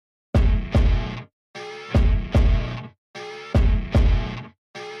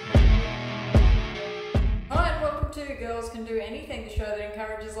to. Girls can do anything to show that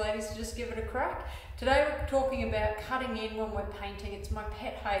encourages ladies to just give it a crack. Today we're talking about cutting in when we're painting. It's my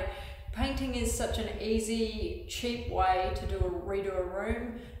pet hate. Painting is such an easy, cheap way to redo a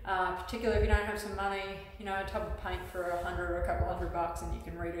room, particularly if you don't have some money, you know, a tub of paint for $100 or a couple $100 and you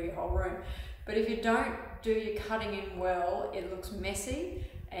can redo your whole room. But if you don't do your cutting in well, it looks messy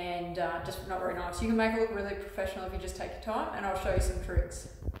and just not very nice. You can make it look really professional if you just take your time, and I'll show you some tricks.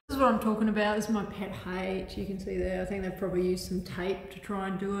 This is what I'm talking about. This is my pet hate. You can see there, I think they've probably used some tape to try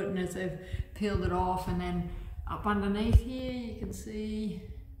and do it, and as they've peeled it off, and then up underneath here you can see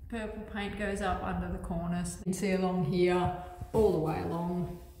purple paint goes up under the cornice. You can see along here, all the way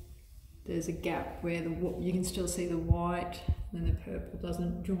along, there's a gap where you can still see the white, and then the purple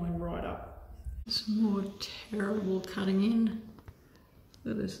doesn't join right up. Some more terrible cutting in.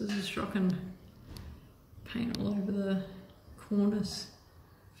 Look at this, this is shocking paint all over the cornice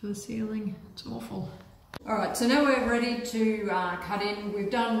for the ceiling. It's awful. Alright, so now we're ready to cut in. We've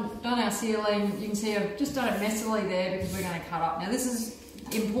done our ceiling. You can see I've just done it messily there because we're going to cut up. Now this is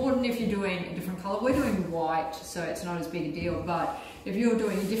important if you're doing a different colour. We're doing white, so it's not as big a deal, but if you're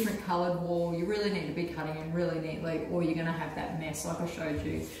doing a different coloured wall, you really need to be cutting in really neatly, or you're going to have that mess like I showed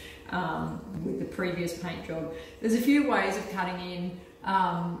you with the previous paint job. There's a few ways of cutting in.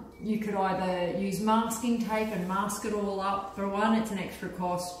 You could either use masking tape and mask it all up. For one, it's an extra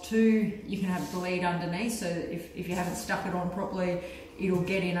cost. Two, you can have bleed underneath, so if you haven't stuck it on properly, it'll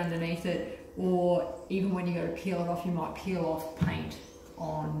get in underneath it, or even when you go to peel it off, you might peel off paint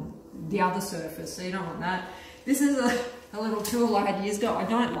on the other surface, so you don't want that. This is a little tool I had years ago. I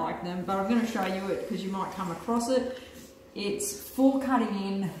don't like them, but I'm going to show you it because you might come across it. It's for cutting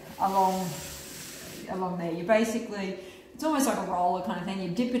in along there. You basically, it's almost like a roller kind of thing. You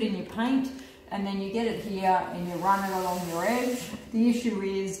dip it in your paint and then you get it here and you run it along your edge. The issue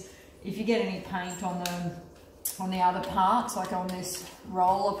is if you get any paint on the other parts, like on this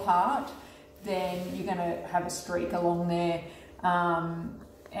roller part, then you're going to have a streak along there.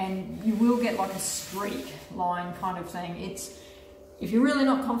 And you will get like a streak line kind of thing. If you're really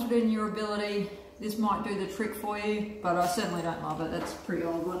not confident in your ability, this might do the trick for you, but I certainly don't love it. That's a pretty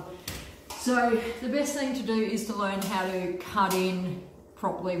old one. So the best thing to do is to learn how to cut in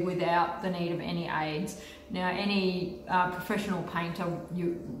properly without the need of any aids. Now any professional painter,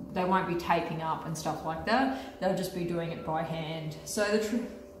 they won't be taping up and stuff like that. They'll just be doing it by hand. So the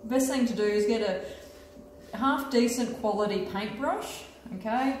best thing to do is get a half decent quality paintbrush,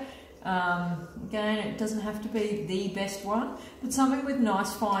 okay? Again, it doesn't have to be the best one, but something with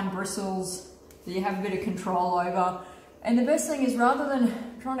nice fine bristles that you have a bit of control over. And the best thing is, rather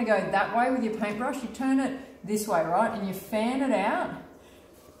than trying to go that way with your paintbrush, you turn it this way, right? And you fan it out.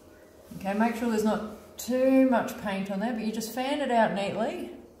 Okay, make sure there's not too much paint on there, but you just fan it out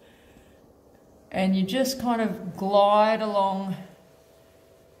neatly. And you just kind of glide along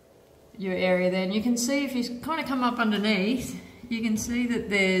your area there. And you can see, if you kind of come up underneath, you can see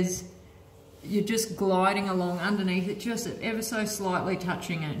that you're just gliding along underneath it, just ever so slightly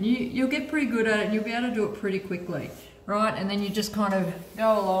touching it. And you'll get pretty good at it, and you'll be able to do it pretty quickly, right? And then you just kind of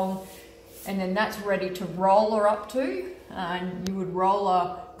go along, and then that's ready to roller up to. And you would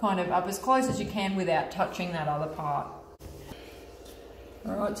roller kind of up as close as you can without touching that other part.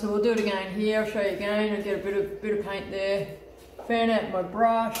 All right, so we'll do it again here. I'll show you again. I'll get a bit of paint there, fan out my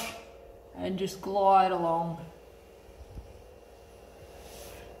brush, and just glide along.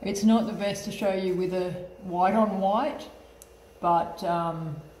 It's not the best to show you with a white on white, but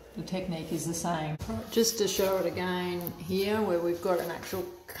the technique is the same. Just to show it again here, where we've got an actual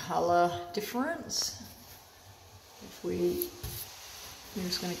colour difference. We're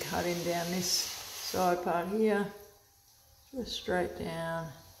just going to cut in down this side part here, just straight down,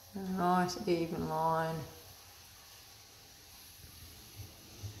 a nice even line.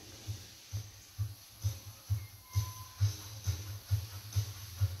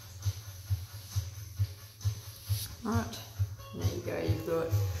 Right, there you go, you've got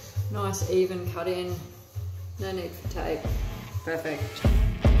nice even cut in, no need for tape, perfect.